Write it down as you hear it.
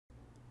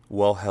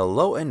Well,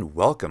 hello and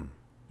welcome.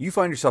 You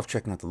find yourself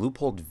checking out the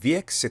LEUPOLD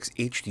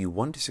VX-6HD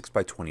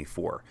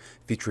 1:6x24,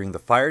 featuring the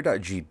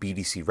Firedot G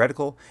BDC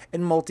reticle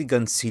and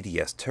multi-gun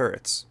CDS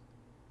turrets.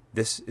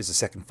 This is a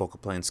second focal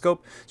plane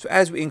scope, so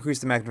as we increase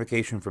the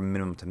magnification from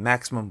minimum to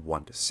maximum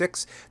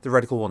 1:6, the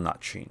reticle will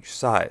not change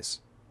size.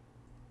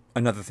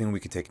 Another thing we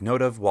can take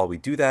note of while we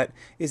do that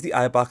is the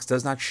eye box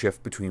does not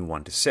shift between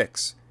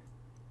 1:6.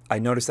 I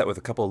noticed that with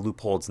a couple of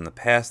LEUPOLDs in the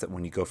past, that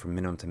when you go from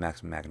minimum to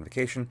maximum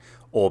magnification,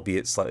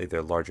 albeit slightly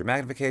their larger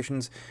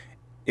magnifications,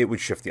 it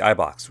would shift the eye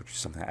box, which is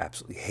something I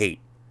absolutely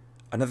hate.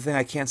 Another thing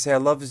I can't say I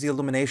love is the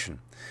illumination.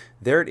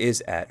 There it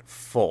is at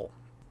full.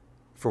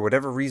 For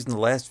whatever reason, the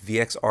last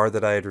VXR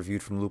that I had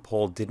reviewed from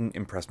LEUPOLD didn't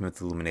impress me with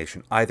the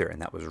illumination either,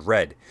 and that was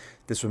red.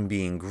 This one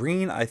being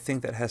green, I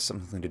think that has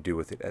something to do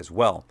with it as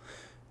well.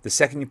 The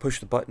second you push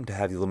the button to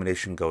have the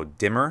illumination go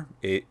dimmer,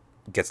 it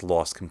gets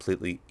lost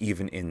completely,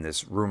 even in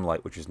this room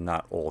light, which is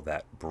not all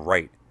that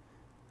bright.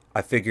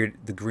 I figured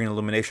the green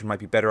illumination might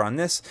be better on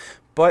this,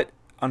 but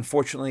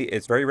unfortunately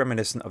it's very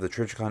reminiscent of the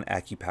Reticle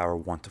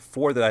AccuPower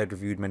 1-4 that I had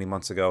reviewed many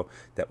months ago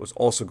that was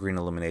also green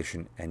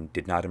illumination and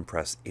did not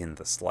impress in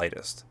the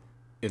slightest.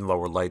 In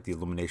lower light, the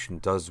illumination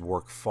does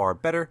work far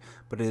better,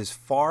 but it is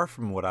far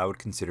from what I would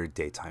consider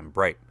daytime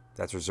bright.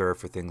 That's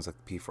reserved for things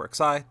like the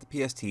P4XI, the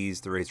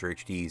PSTs, the Razer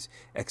HDs,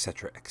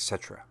 etc.,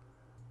 etc.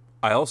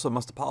 I also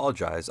must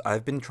apologize.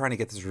 I've been trying to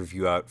get this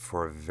review out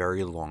for a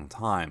very long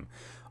time.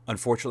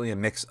 Unfortunately, a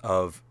mix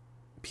of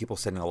people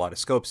sending a lot of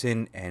scopes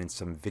in and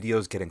some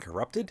videos getting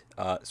corrupted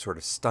sort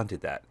of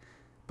stunted that.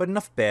 But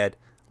enough bad,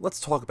 let's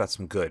talk about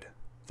some good,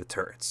 the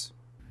turrets.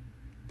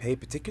 Pay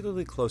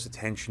particularly close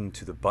attention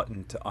to the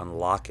button to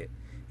unlock it.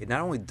 It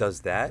not only does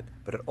that,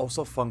 but it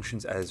also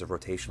functions as a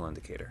rotational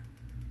indicator.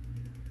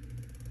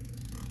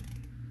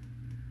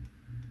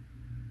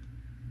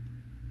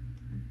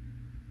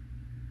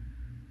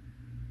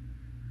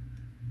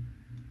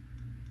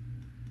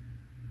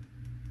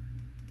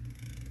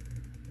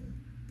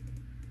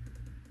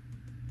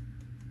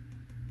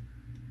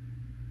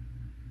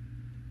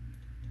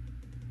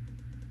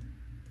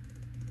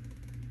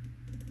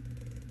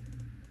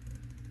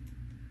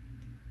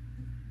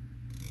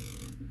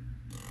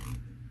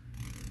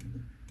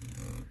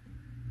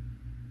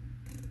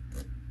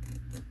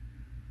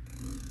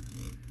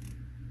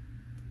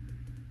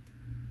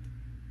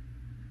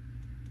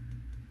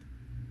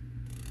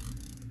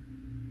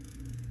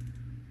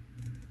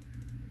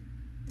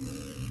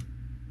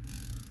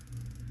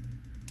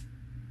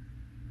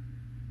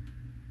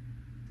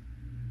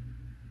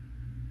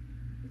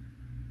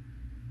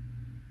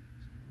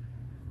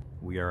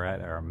 We are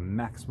at our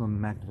maximum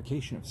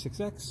magnification of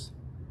 6x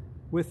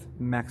with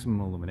maximum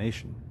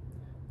illumination.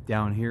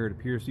 Down here it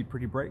appears to be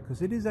pretty bright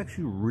because it is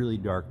actually really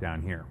dark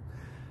down here.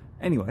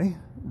 Anyway,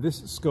 this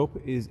scope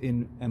is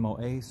in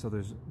MOA, so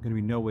there's going to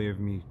be no way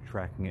of me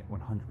tracking it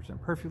 100%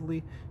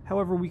 perfectly.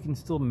 However, we can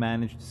still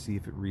manage to see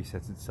if it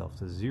resets itself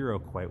to 0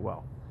 quite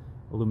well.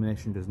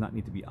 Illumination does not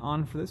need to be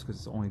on for this because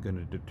it's only going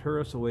to deter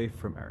us away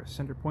from our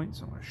center point,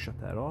 so I'm going to shut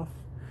that off.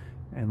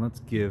 And let's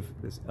give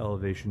this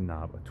elevation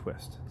knob a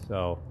twist.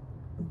 So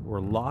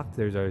we're locked.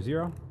 There's our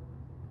 0.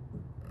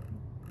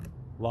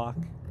 Lock.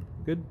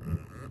 Good.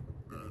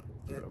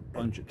 Give it a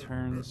bunch of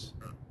turns.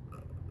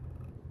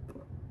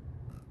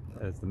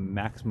 That is the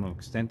maximum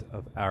extent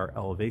of our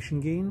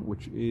elevation gain,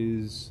 which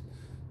is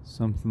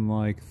something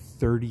like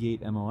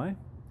 38 MOA.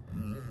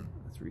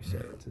 Let's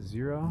reset it to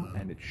 0,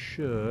 and it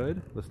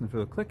should, listen for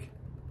the click.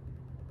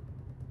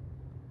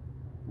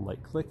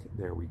 Light click.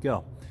 There we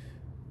go.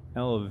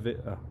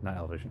 Not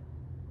elevation.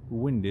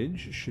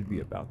 Windage should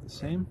be about the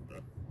same.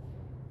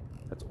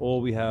 That's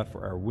all we have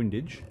for our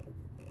windage.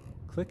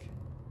 Click.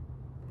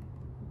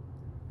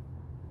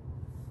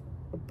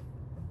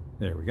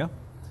 There we go.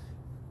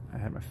 I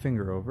had my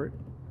finger over it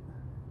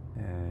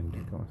and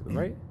going to the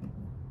right.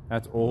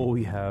 That's all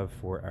we have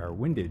for our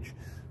windage,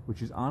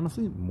 which is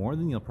honestly more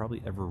than you'll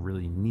probably ever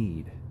really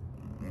need.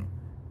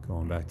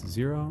 Going back to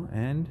 0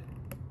 and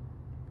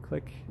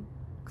click,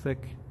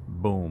 click,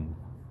 boom.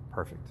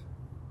 Perfect.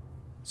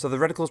 So the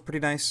reticle is pretty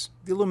nice.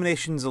 The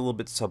illumination is a little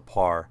bit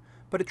subpar,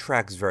 but it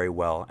tracks very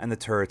well, and the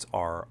turrets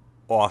are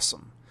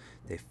awesome.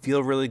 They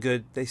feel really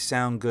good, they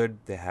sound good,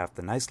 they have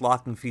the nice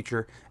locking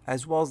feature,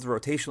 as well as the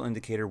rotational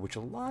indicator, which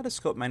a lot of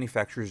scope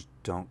manufacturers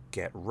don't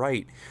get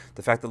right.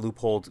 The fact that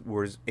LEUPOLD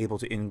was able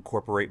to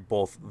incorporate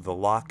both the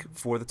lock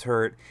for the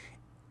turret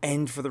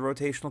and for the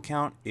rotational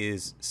count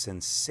is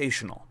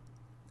sensational.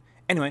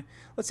 Anyway,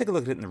 let's take a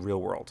look at it in the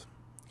real world.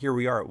 Here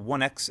we are at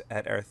 1x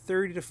at our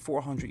 30 to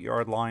 400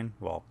 yard line,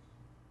 well,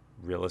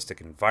 realistic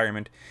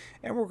environment,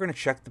 and we're going to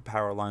check the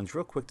power lines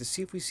real quick to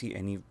see if we see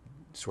any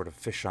sort of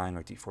fisheye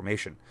or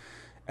deformation.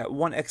 At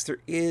 1x there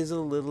is a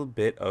little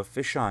bit of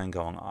fisheye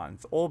going on,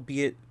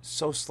 albeit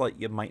so slight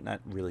you might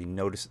not really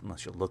notice it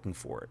unless you're looking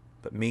for it.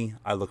 But me,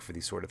 I look for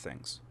these sort of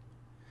things.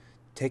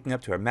 Taking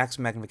up to our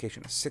maximum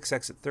magnification of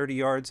 6x at 30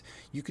 yards,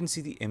 you can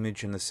see the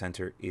image in the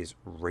center is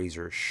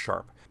razor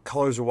sharp.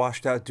 Colors are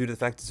washed out due to the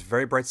fact it's a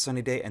very bright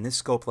sunny day, and this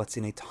scope lets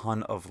in a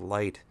ton of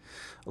light.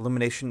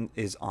 Illumination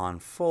is on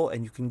full,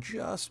 and you can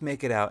just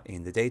make it out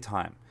in the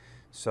daytime.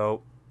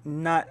 So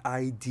not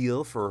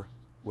ideal for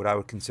what I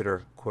would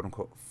consider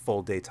quote-unquote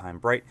full daytime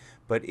bright,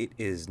 but it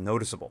is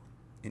noticeable.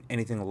 In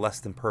anything less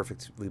than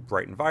perfectly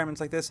bright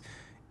environments like this,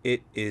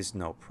 it is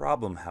no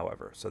problem,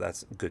 however, so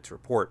that's good to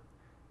report.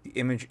 The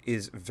image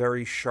is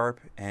very sharp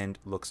and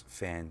looks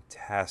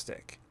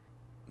fantastic.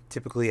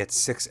 Typically at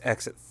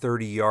 6x at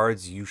 30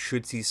 yards, you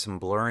should see some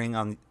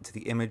blurring to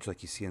the image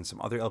like you see in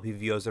some other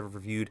LPVOs I've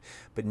reviewed,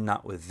 but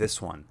not with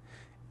this one.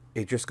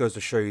 It just goes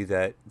to show you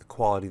that the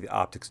quality of the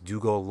optics do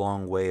go a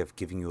long way of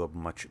giving you a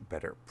much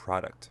better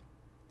product.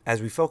 As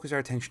we focus our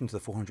attention to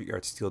the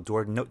 400-yard steel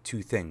door, note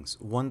two things.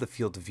 One, the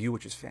field of view,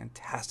 which is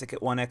fantastic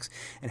at 1x,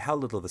 and how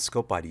little of the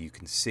scope body you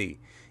can see.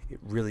 It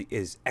really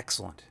is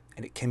excellent,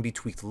 and it can be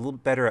tweaked a little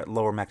better at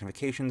lower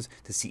magnifications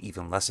to see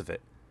even less of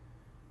it.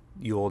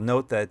 You'll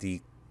note that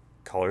the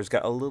colors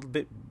got a little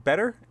bit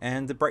better,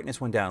 and the brightness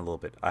went down a little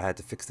bit. I had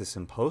to fix this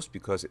in post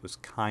because it was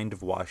kind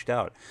of washed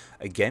out.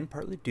 Again,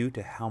 partly due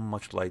to how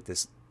much light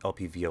this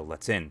LPVO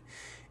lets in.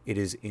 It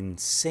is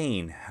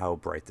insane how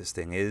bright this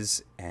thing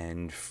is,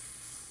 and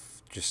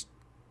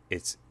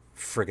it's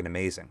friggin'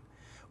 amazing.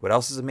 What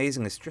else is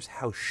amazing is just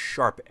how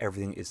sharp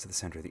everything is to the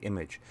center of the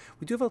image.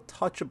 We do have a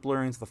touch of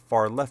blurring to the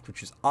far left,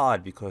 which is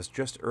odd because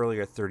just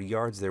earlier at 30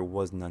 yards there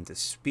was none to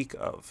speak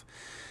of.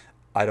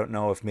 I don't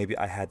know if maybe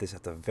I had this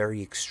at the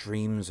very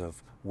extremes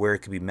of where it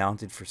could be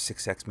mounted for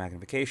 6x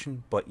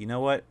magnification, but you know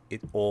what?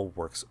 It all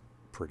works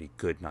pretty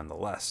good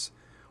nonetheless.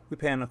 We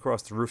pan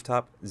across the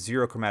rooftop,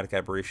 zero chromatic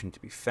aberration to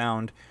be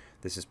found.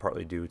 This is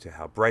partly due to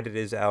how bright it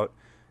is out.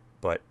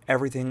 But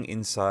everything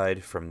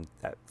inside from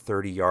that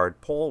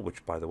 30-yard pole,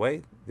 which, by the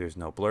way, there's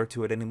no blur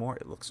to it anymore.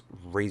 It looks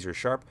razor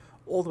sharp.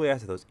 All the way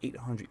out to those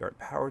 800-yard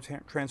power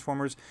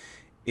transformers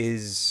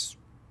is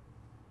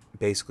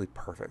basically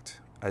perfect.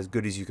 As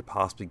good as you could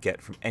possibly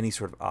get from any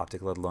sort of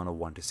optic, let alone a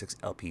 1:6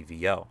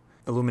 LPVO.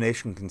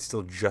 Illumination can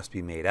still just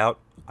be made out.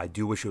 I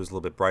do wish it was a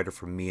little bit brighter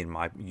for me and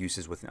my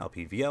uses with an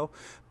LPVO,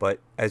 but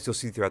as you'll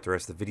see throughout the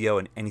rest of the video,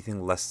 in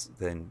anything less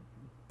than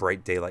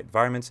bright daylight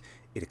environments,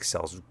 it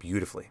excels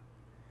beautifully.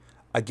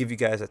 I give you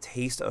guys a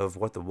taste of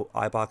what the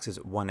eye box is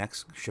at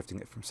 1x, shifting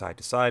it from side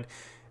to side.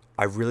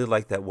 I really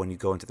like that when you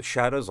go into the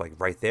shadows, like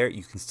right there,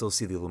 you can still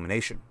see the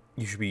illumination.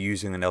 You should be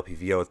using an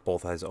LPVO with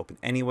both eyes open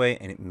anyway,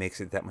 and it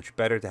makes it that much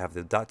better to have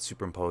the dots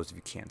superimposed if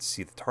you can't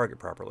see the target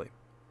properly.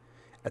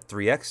 At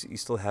 3x, you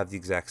still have the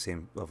exact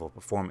same level of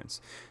performance.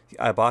 The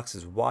eye box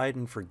is wide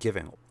and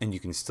forgiving, and you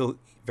can still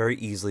very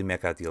easily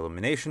make out the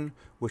illumination,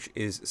 which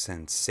is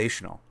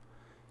sensational.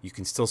 You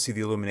can still see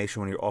the illumination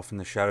when you're off in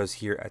the shadows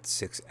here at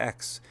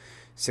 6x.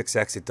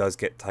 6x, it does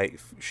get tight,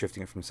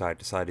 shifting it from side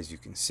to side, as you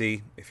can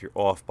see. If you're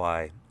off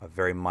by a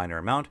very minor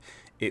amount,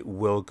 it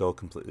will go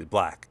completely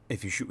black.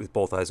 If you shoot with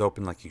both eyes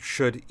open like you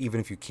should, even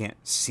if you can't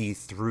see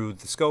through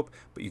the scope,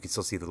 but you can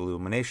still see the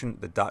illumination,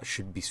 the dot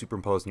should be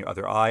superimposed in your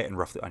other eye and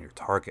roughly on your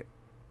target.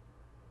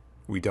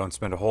 We don't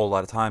spend a whole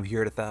lot of time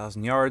here at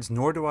 1,000 yards,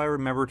 nor do I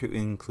remember to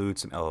include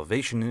some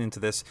elevation into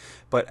this,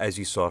 but as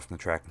you saw from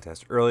the tracking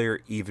test earlier,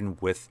 even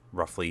with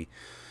roughly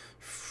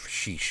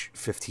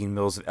 15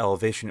 mils of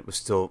elevation, it was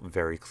still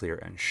very clear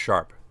and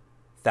sharp.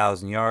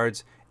 1,000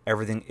 yards,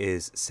 everything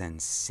is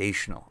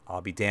sensational.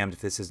 I'll be damned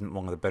if this isn't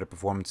one of the better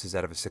performances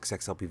out of a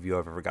 6x LPVO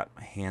I've ever gotten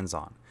my hands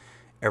on.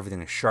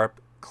 Everything is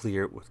sharp,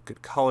 clear, with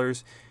good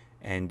colors,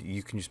 and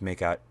you can just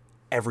make out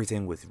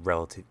everything with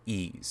relative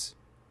ease.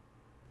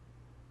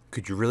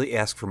 Could you really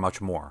ask for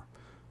much more?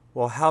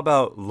 Well, how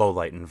about low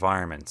light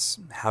environments?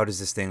 How does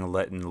this thing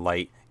let in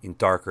light in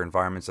darker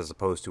environments as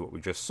opposed to what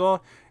we just saw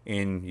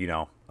in,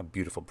 a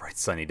beautiful bright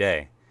sunny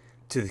day?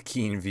 To the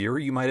keen viewer,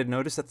 you might have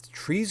noticed that the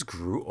trees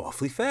grew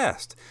awfully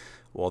fast.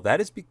 Well,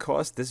 that is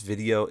because this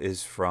video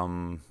is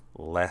from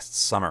last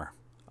summer.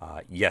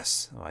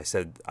 Yes, I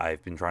said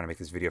I've been trying to make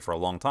this video for a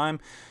long time.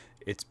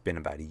 It's been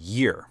about a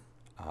year.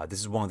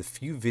 This is one of the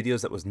few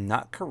videos that was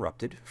not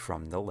corrupted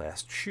from the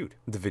last shoot.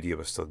 The video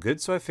was still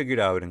good, so I figured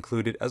I would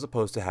include it as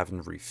opposed to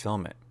having to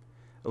refilm it.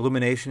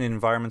 Illumination in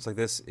environments like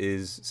this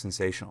is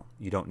sensational.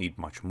 You don't need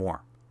much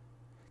more.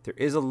 There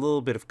is a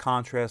little bit of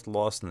contrast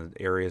lost in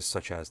the areas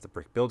such as the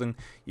brick building.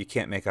 You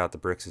can't make out the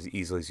bricks as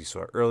easily as you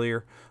saw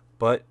earlier,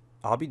 but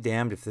I'll be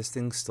damned if this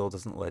thing still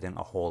doesn't let in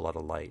a whole lot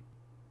of light.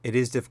 It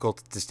is difficult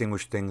to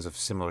distinguish things of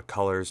similar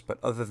colors, but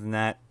other than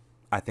that,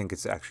 I think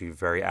it's actually a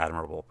very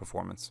admirable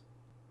performance.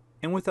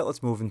 And with that,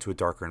 let's move into a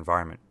darker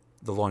environment,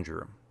 the laundry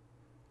room.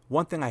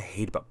 One thing I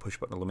hate about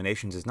push-button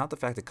illuminations is not the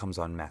fact it comes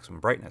on maximum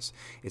brightness.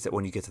 It's that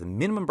when you get to the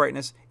minimum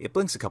brightness, it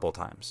blinks a couple of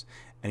times.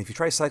 And if you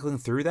try cycling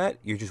through that,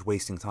 you're just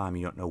wasting time.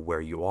 You don't know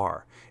where you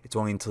are. It's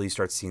only until you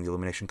start seeing the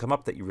illumination come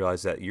up that you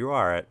realize that you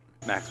are at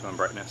maximum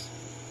brightness.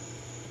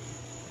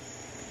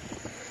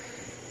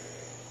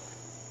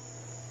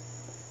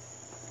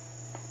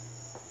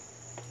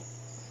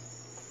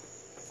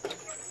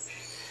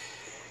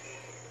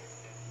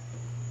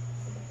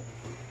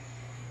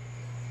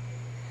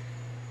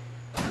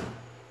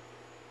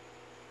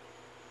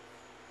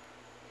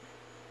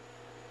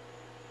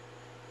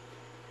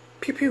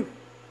 Pew pew.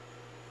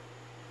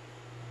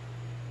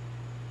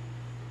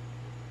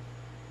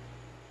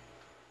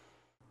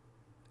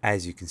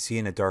 As you can see,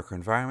 in a darker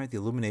environment, the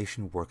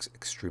illumination works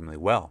extremely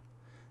well,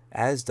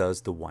 as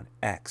does the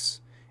 1X.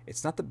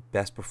 It's not the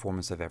best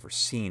performance I've ever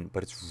seen,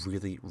 but it's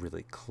really,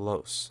 really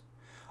close.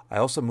 I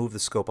also moved the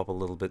scope up a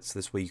little bit so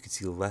this way you can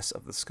see less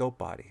of the scope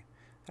body.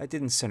 I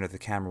didn't center the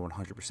camera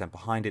 100%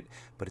 behind it,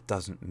 but it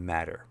doesn't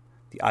matter.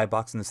 The eye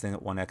box in this thing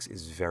at 1X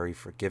is very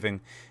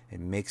forgiving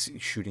and makes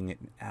shooting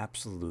it an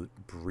absolute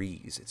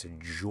breeze. It's a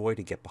joy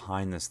to get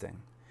behind this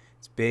thing.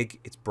 It's big,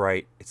 it's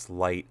bright, it's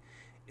light,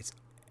 it's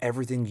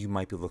everything you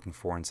might be looking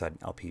for inside an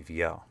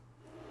LPVO.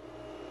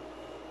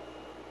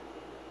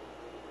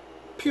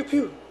 Pew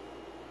pew.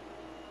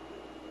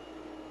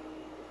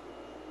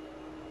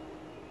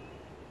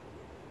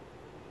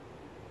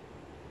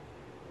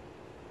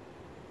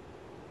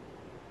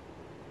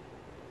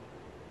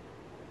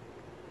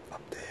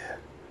 Up there,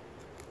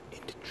 in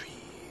the trees.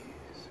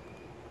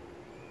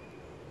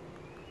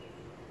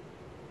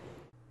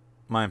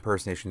 My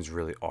impersonations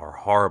really are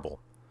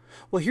horrible.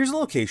 Well, here's a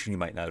location you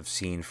might not have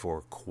seen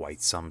for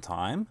quite some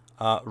time.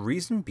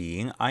 Reason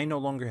being, I no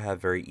longer have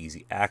very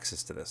easy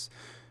access to this.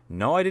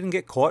 No, I didn't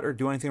get caught or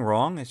do anything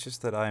wrong. It's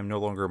just that I am no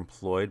longer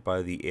employed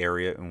by the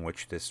area in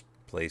which this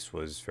place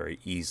was very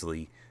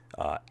easily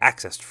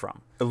accessed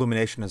from.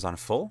 Illumination is on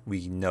full.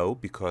 We know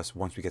because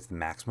once we get to the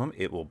maximum,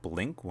 it will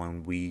blink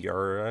when we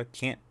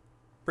can't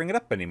bring it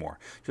up anymore.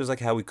 Just like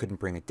how we couldn't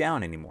bring it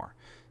down anymore.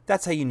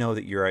 That's how you know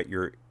that you're at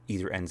your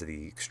either ends of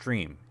the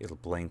extreme. It'll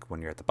blink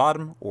when you're at the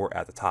bottom or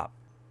at the top.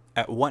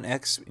 At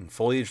 1X, in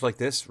foliage like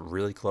this,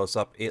 really close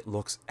up, it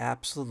looks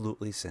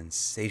absolutely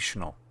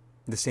sensational.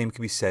 The same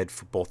can be said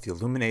for both the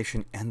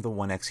illumination and the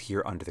 1X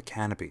here under the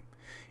canopy.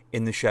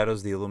 In the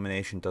shadows, the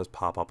illumination does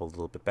pop up a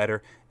little bit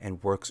better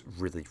and works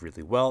really,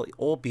 really well,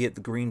 albeit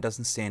the green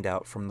doesn't stand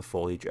out from the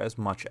foliage as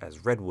much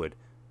as red would.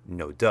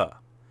 No duh.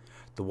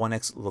 The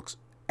 1X looks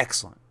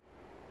excellent.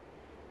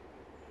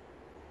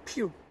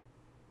 Pew.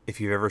 If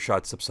you've ever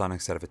shot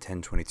subsonics out of a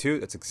 10-22,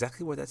 that's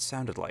exactly what that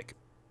sounded like.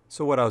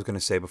 So what I was going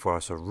to say before I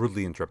was so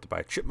rudely interrupted by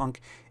a chipmunk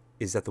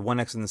is that the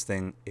 1X in this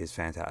thing is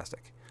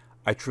fantastic.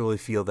 I truly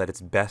feel that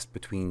it's best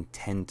between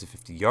 10 to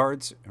 50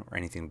 yards or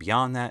anything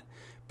beyond that,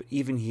 but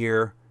even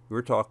here,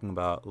 we're talking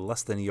about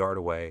less than a yard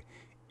away.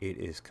 It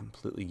is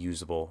completely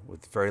usable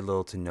with very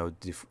little to no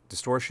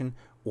distortion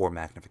or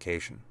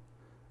magnification.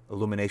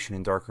 Illumination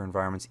in darker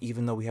environments,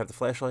 even though we have the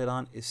flashlight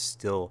on, is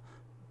still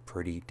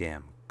pretty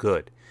damn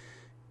good.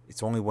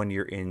 It's only when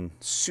you're in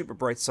super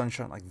bright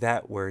sunshine like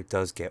that where it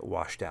does get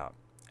washed out.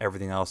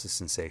 Everything else is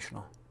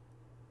sensational.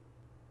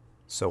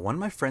 So one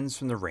of my friends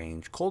from the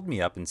range called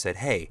me up and said,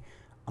 hey,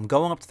 I'm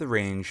going up to the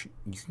range.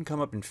 You can come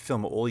up and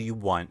film all you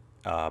want,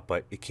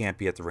 but it can't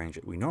be at the range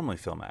that we normally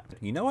film at.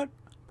 You know what?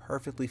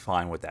 Perfectly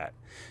fine with that.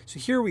 So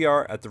here we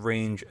are at the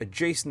range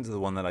adjacent to the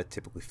one that I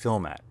typically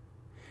film at.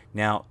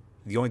 Now,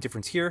 the only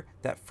difference here,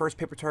 that first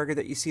paper target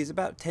that you see is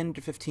about 10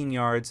 to 15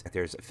 yards.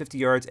 There's 50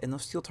 yards, and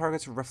those steel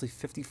targets are roughly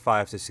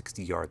 55 to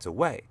 60 yards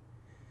away.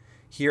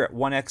 Here at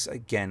 1X,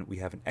 again, we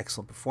have an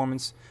excellent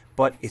performance,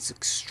 but it's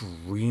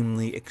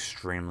extremely,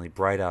 extremely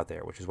bright out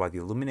there, which is why the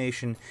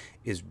illumination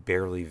is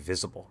barely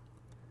visible.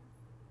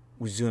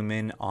 We zoom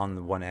in on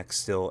the 1X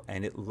still,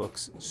 and it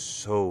looks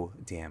so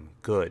damn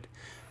good.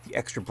 The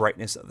extra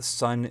brightness of the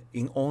sun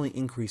only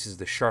increases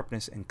the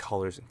sharpness and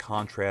colors and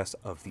contrast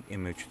of the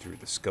image through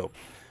the scope.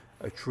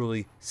 A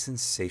truly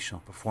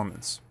sensational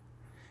performance.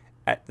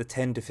 At the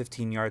 10 to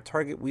 15 yard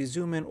target, we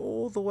zoom in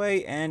all the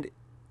way, and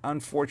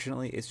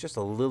unfortunately, it's just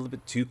a little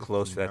bit too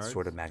close for that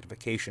sort of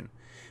magnification.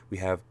 We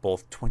have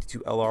both 22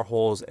 LR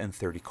holes and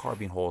 30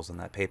 carbine holes in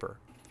that paper.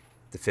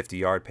 The 50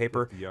 yard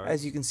paper,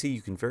 as you can see,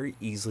 you can very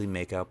easily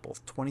make out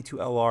both 22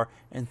 LR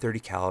and 30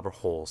 caliber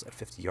holes at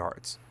 50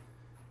 yards.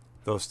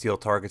 Those steel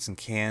targets and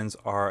cans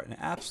are an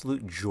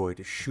absolute joy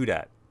to shoot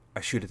at. I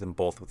shoot at them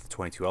both with the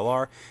 22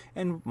 LR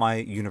and my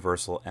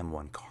universal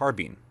M1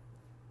 carbine.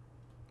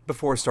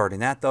 Before starting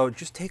that though,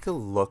 just take a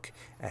look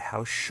at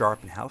how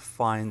sharp and how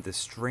fine the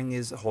string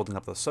is holding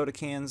up those soda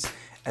cans,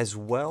 as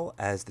well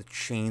as the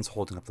chains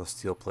holding up those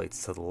steel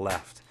plates to the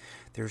left.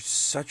 There's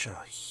such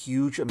a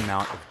huge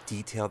amount of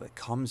detail that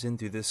comes in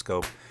through this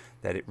scope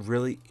that it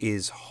really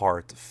is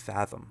hard to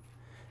fathom.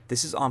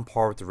 This is on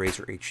par with the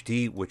Razor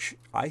HD, which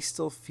I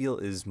still feel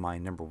is my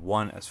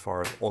 #1 as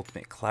far as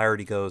ultimate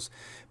clarity goes,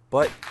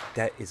 but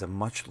that is a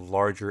much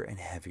larger and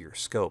heavier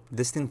scope.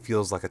 This thing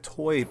feels like a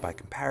toy by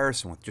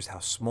comparison with just how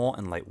small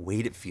and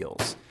lightweight it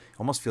feels. It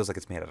almost feels like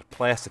it's made out of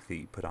plastic that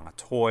you put on a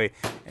toy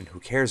and who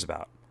cares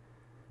about.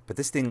 But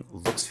this thing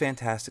looks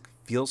fantastic,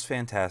 feels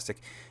fantastic,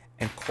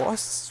 and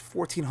costs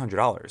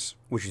 $1,400,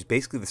 which is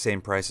basically the same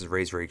price as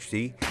Razor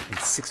HD and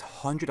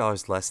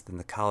 $600 less than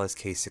the Kahles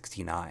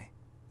K16i.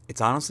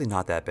 It's honestly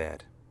not that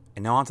bad.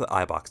 And now onto the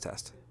eye box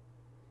test.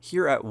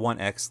 Here at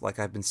 1X, like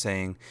I've been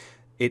saying,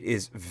 it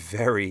is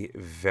very,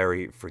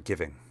 very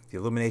forgiving. The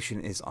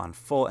illumination is on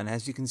full, and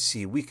as you can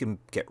see, we can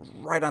get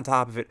right on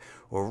top of it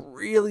or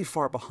really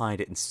far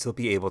behind it and still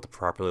be able to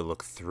properly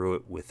look through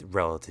it with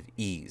relative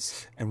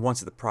ease. And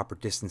once at the proper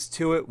distance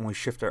to it, when we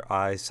shift our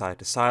eyes side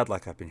to side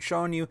like I've been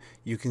showing you,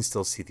 you can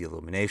still see the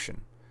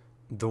illumination.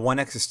 The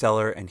 1x is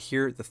stellar, and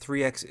here the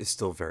 3x is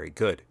still very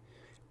good.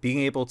 Being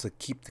able to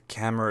keep the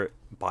camera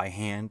by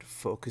hand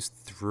focused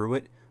through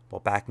it while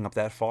backing up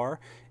that far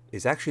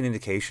is actually an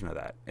indication of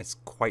that. It's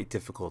quite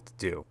difficult to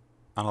do.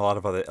 On a lot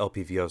of other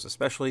LPVOs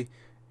especially,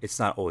 it's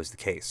not always the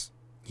case.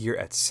 Here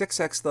at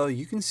 6x though,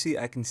 you can see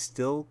I can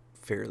still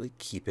fairly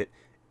keep it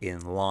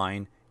in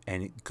line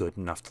and good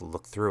enough to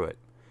look through it.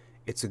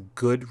 It's a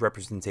good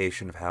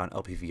representation of how an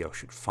LPVO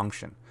should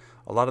function.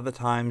 A lot of the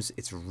times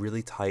it's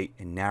really tight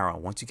and narrow.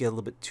 Once you get a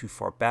little bit too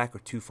far back or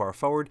too far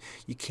forward,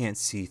 you can't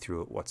see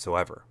through it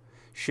whatsoever.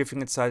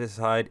 Shifting it side to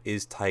side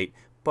is tight,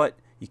 but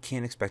you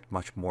can't expect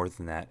much more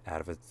than that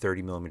out of a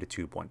 30mm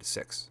tube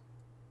 1:6.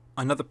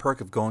 Another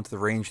perk of going to the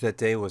range that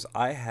day was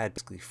I had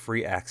basically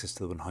free access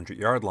to the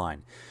 100-yard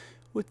line,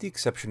 with the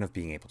exception of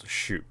being able to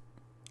shoot.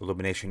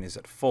 Illumination is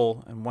at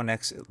full, and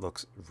 1x it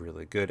looks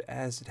really good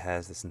as it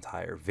has this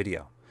entire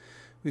video.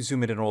 We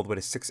zoom it in all the way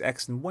to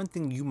 6x, and one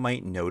thing you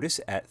might notice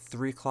at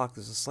 3 o'clock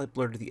there's a slight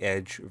blur to the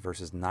edge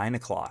versus 9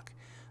 o'clock.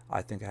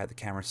 I think I had the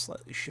camera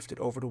slightly shifted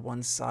over to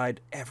one side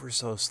ever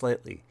so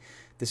slightly.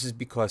 This is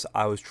because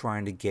I was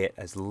trying to get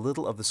as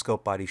little of the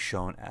scope body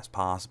shown as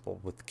possible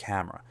with the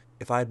camera.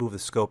 If I had moved the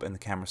scope and the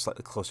camera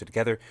slightly closer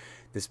together,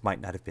 this might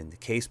not have been the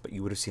case, but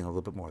you would have seen a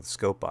little bit more of the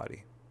scope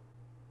body.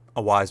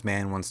 A wise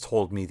man once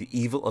told me the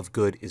evil of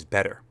good is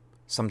better.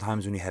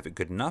 Sometimes when you have it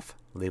good enough,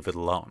 leave it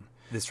alone.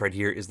 This right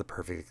here is the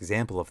perfect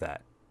example of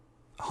that.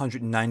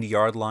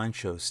 190-yard line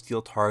shows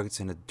steel targets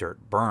in a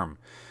dirt berm.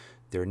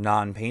 They're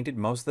non-painted,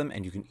 most of them,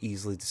 and you can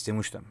easily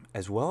distinguish them,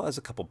 as well as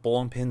a couple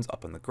bowling pins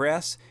up on the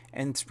grass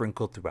and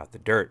sprinkled throughout the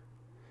dirt.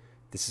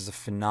 This is a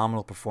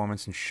phenomenal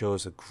performance and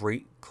shows a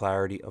great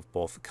clarity of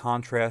both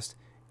contrast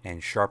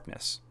and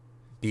sharpness.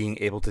 Being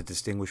able to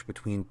distinguish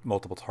between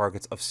multiple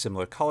targets of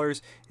similar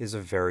colors is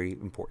a very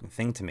important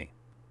thing to me.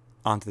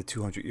 Onto the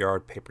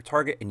 200-yard paper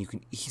target, and you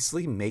can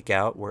easily make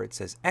out where it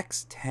says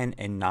X, 10,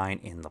 and 9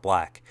 in the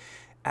black.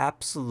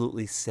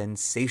 Absolutely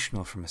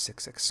sensational from a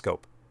 6x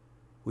scope.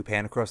 We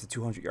pan across the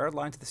 200-yard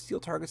line to the steel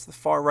targets to the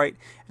far right,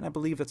 and I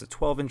believe that's a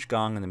 12-inch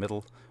gong in the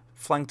middle,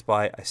 flanked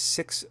by a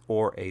 6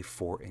 or a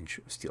 4-inch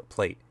steel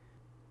plate.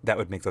 That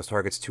would make those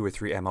targets 2 or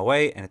 3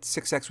 MOA, and at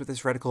 6x with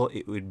this reticle,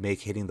 it would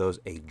make hitting those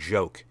a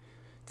joke.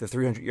 The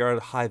 300-yard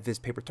high-vis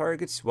paper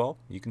targets, well,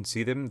 you can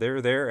see them,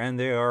 they're there, and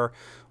they are,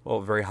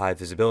 well, very high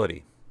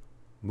visibility.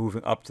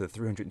 Moving up to the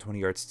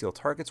 320-yard steel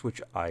targets,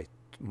 which I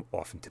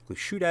often typically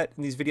shoot at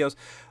in these videos,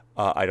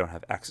 I don't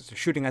have access to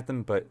shooting at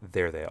them, but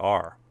there they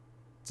are.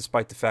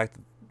 Despite the fact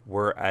that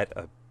we're at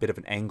a bit of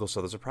an angle,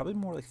 so those are probably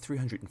more like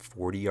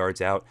 340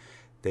 yards out,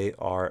 they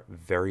are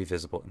very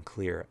visible and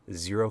clear.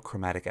 Zero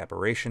chromatic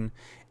aberration,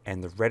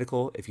 and the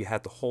reticle, if you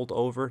had to hold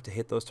over to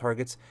hit those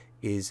targets,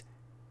 is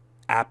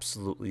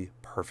absolutely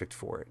perfect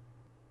for it.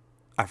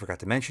 I forgot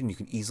to mention, you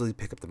can easily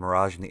pick up the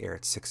mirage in the air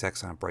at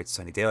 6x on a bright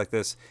sunny day like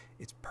this.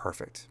 It's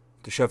perfect.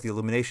 To show off the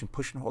illumination,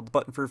 push and hold the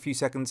button for a few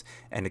seconds,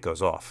 and it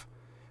goes off.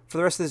 For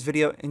the rest of this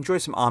video, enjoy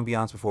some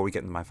ambiance before we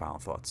get into my final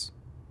thoughts.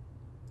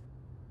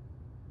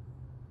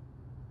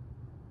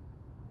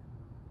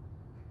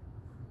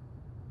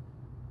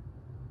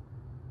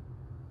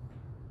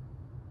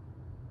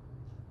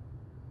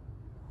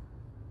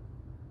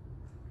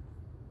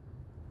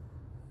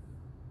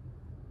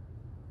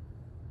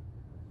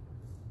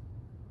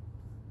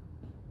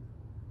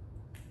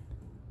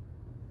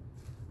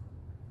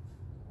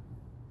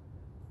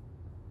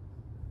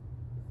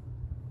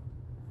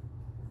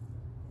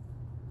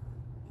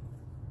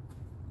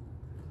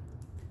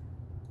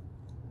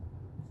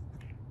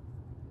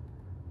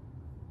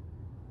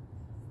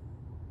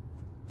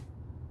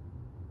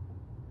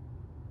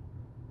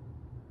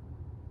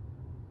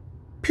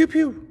 Pew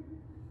pew!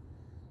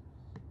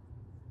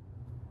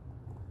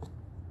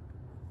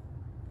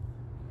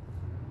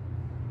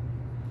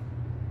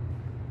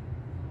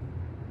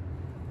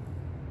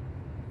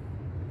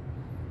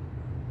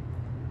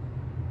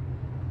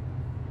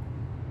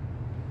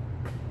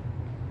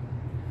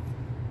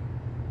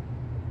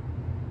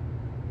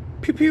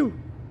 Pew pew!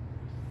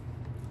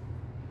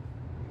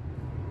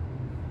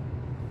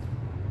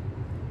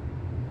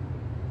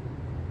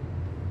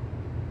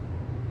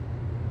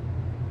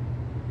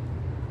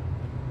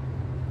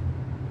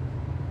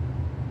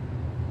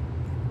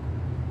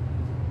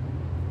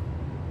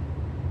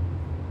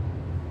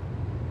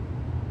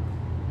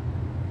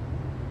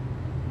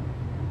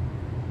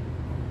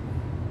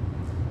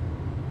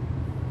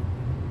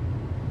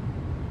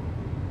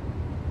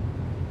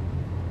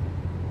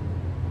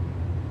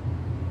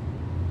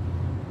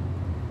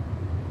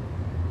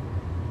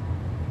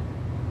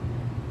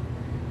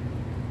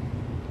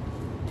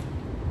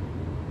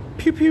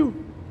 Pew pew!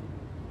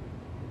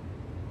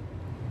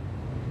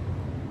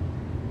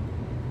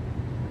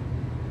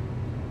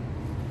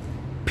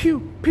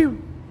 Pew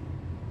pew!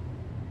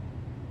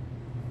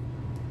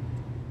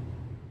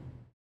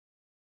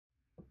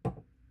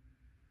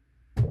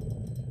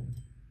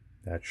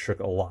 shook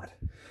a lot.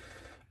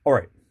 All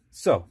right,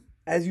 so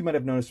as you might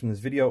have noticed from this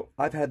video,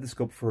 I've had the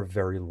scope for a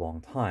very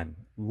long time,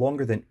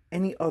 longer than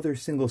any other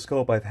single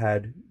scope I've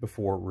had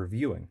before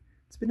reviewing.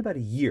 It's been about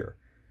a year.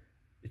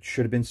 It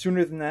should have been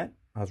sooner than that.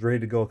 I was ready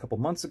to go a couple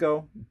months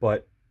ago,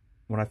 but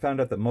when I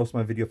found out that most of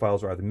my video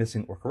files are either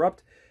missing or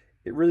corrupt,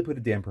 it really put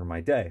a damper in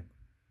my day.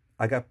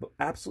 I got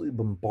absolutely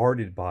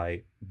bombarded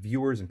by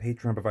viewers and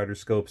Patreon provider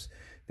scopes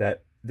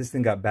that this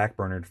thing got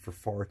backburnered for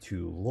far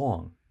too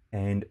long,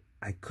 and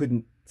I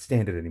couldn't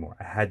stand it anymore.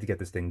 I had to get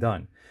this thing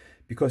done.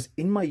 Because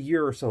in my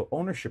year or so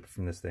ownership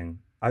from this thing,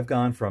 I've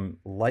gone from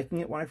liking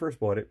it when I first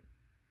bought it,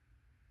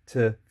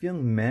 to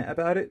feeling meh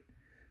about it,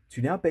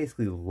 to now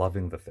basically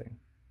loving the thing.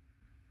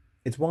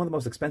 It's one of the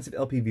most expensive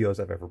LPVOs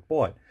I've ever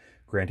bought.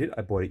 Granted,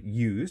 I bought it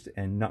used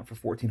and not for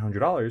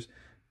 $1,400,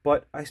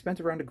 but I spent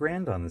around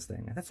 $1,000 on this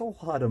thing. That's a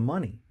lot of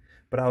money.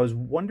 But I was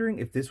wondering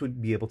if this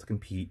would be able to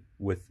compete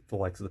with the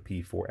likes of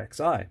the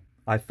P4XI.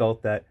 I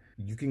felt that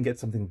you can get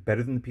something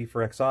better than the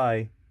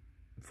P4XI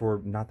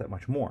for not that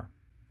much more.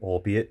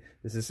 Albeit,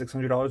 this is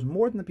 $600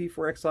 more than the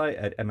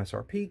P4XI at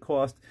MSRP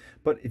cost,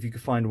 but if you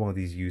could find one of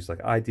these used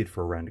like I did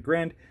for around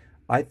 $1,000,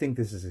 I think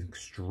this is an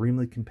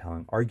extremely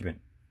compelling argument.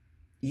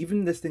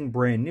 Even this thing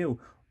brand new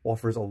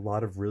offers a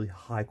lot of really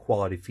high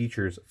quality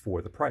features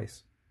for the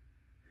price.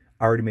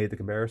 I already made the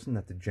comparison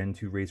that the Gen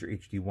 2 Razer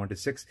HD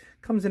 1:6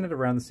 comes in at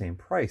around the same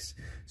price.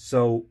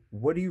 So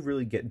what do you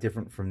really get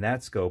different from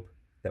that scope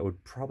that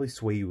would probably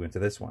sway you into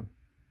this one?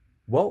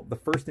 Well, the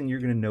first thing you're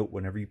going to note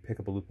whenever you pick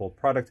up a LEUPOLD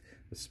product,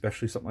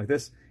 especially something like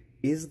this,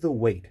 is the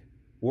weight,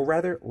 or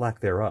rather lack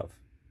thereof.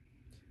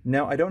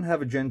 Now, I don't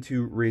have a Gen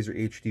 2 Razer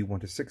HD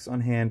 1:6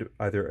 on hand,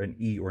 either an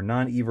E or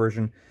non-E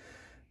version,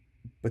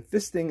 but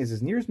this thing is,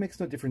 as near as makes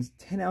no difference,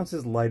 10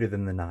 ounces lighter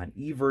than the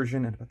non-E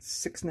version and about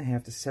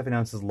 6.5 to 7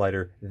 ounces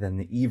lighter than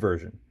the E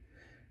version.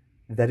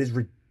 That is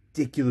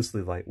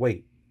ridiculously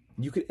lightweight.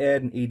 You could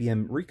add an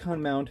ADM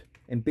Recon mount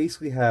and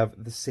basically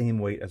have the same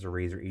weight as a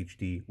Razer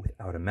HD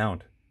without a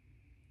mount.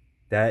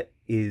 That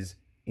is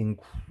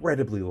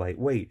incredibly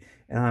lightweight,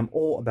 and I'm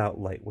all about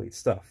lightweight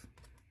stuff.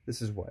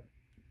 This is what,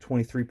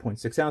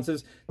 23.6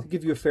 ounces. To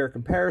give you a fair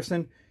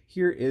comparison,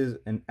 here is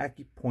an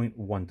AccuPoint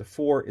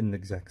 1:4 in the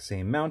exact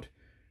same mount.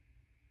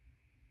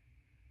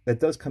 That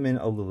does come in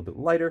a little bit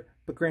lighter,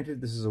 but granted,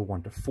 this is a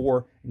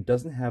 1:4 and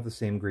doesn't have the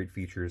same great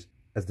features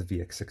as the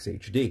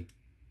VX-6HD.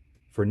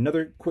 For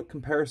another quick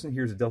comparison,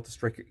 here's a Delta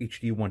Striker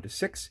HD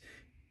 1:6.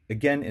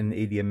 Again, in an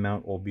ADM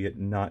mount, albeit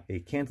not a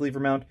cantilever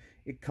mount,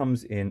 it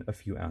comes in a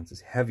few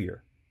ounces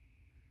heavier.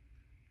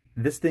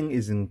 This thing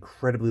is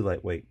incredibly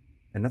lightweight,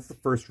 and that's the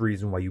first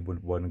reason why you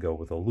would want to go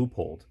with a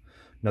LEUPOLD.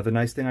 Another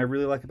nice thing I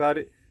really like about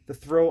it, the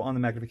throw on the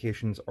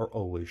magnifications are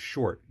always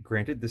short.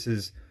 Granted, this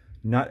is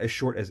not as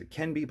short as it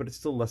can be, but it's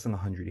still less than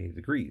 180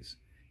 degrees.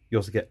 You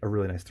also get a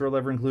really nice throw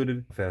lever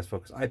included, a fast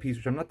focus eyepiece,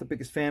 which I'm not the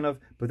biggest fan of,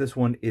 but this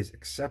one is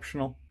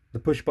exceptional. The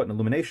push button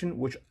illumination,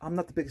 which I'm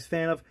not the biggest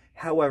fan of.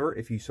 However,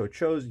 if you so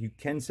chose, you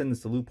can send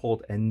this to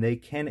LEUPOLD and they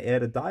can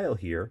add a dial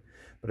here,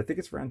 but I think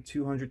it's around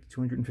 $200 to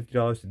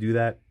 $250 to do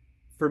that.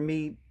 For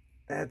me,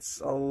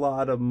 that's a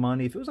lot of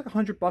money. If it was like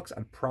 $100,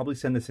 I'd probably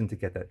send this in to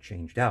get that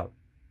changed out.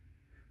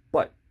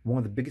 But one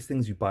of the biggest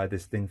things you buy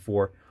this thing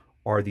for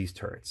are these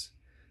turrets.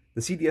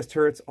 The CDS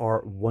turrets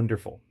are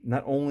wonderful.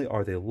 Not only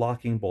are they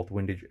locking both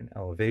windage and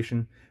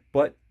elevation,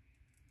 but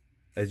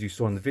as you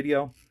saw in the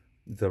video,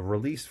 the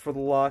release for the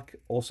lock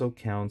also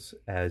counts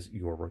as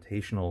your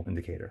rotational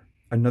indicator.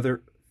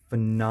 Another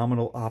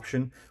phenomenal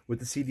option with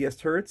the CDS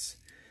turrets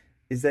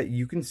is that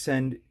you can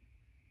send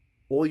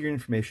all your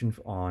information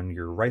on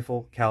your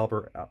rifle,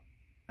 caliber,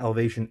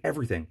 elevation,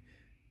 everything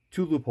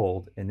to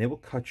LEUPOLD, and they will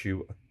cut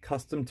you a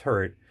custom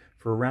turret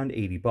for around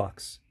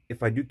 $80.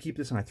 If I do keep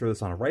this and I throw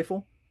this on a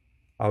rifle,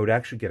 I would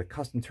actually get a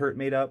custom turret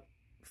made up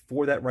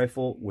for that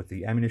rifle with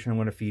the ammunition I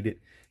want to feed it,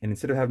 and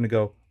instead of having to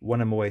go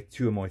 1 MOA,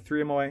 2 MOA,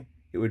 3 MOA,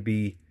 it would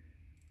be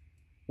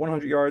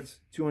 100 yards,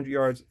 200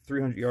 yards,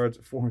 300 yards,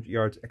 400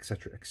 yards,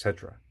 etc.,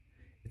 etc.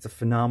 It's a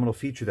phenomenal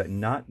feature that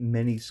not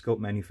many scope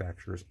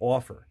manufacturers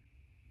offer,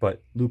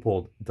 but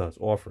LEUPOLD does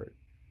offer it.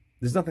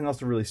 There's nothing else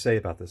to really say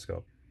about this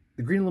scope.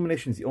 The green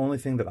illumination is the only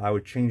thing that I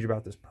would change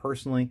about this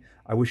personally.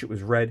 I wish it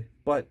was red,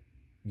 but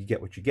you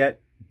get what you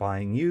get.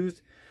 Buying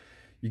used,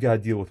 you got to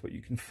deal with what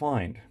you can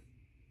find.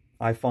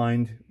 I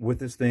find with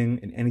this thing,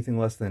 in anything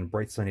less than a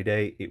bright sunny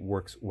day, it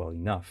works well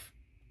enough.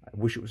 I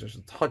wish it was just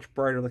a touch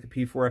brighter like a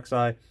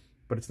P4XI,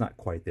 but it's not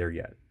quite there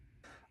yet.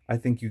 I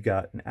think you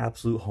got an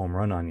absolute home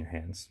run on your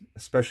hands,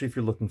 especially if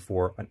you're looking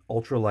for an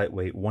ultra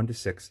lightweight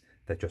 1:6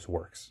 that just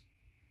works.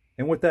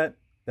 And with that,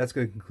 that's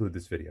going to conclude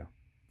this video.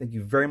 Thank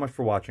you very much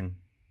for watching.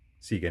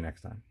 See you again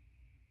next time.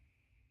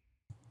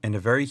 And a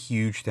very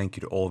huge thank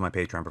you to all of my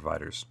Patreon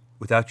providers.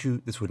 Without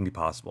you, this wouldn't be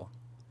possible.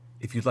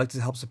 If you'd like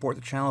to help support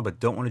the channel but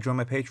don't want to join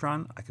my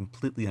Patreon, I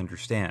completely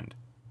understand.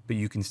 But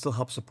you can still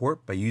help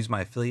support by using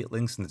my affiliate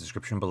links in the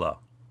description below.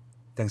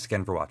 Thanks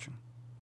again for watching.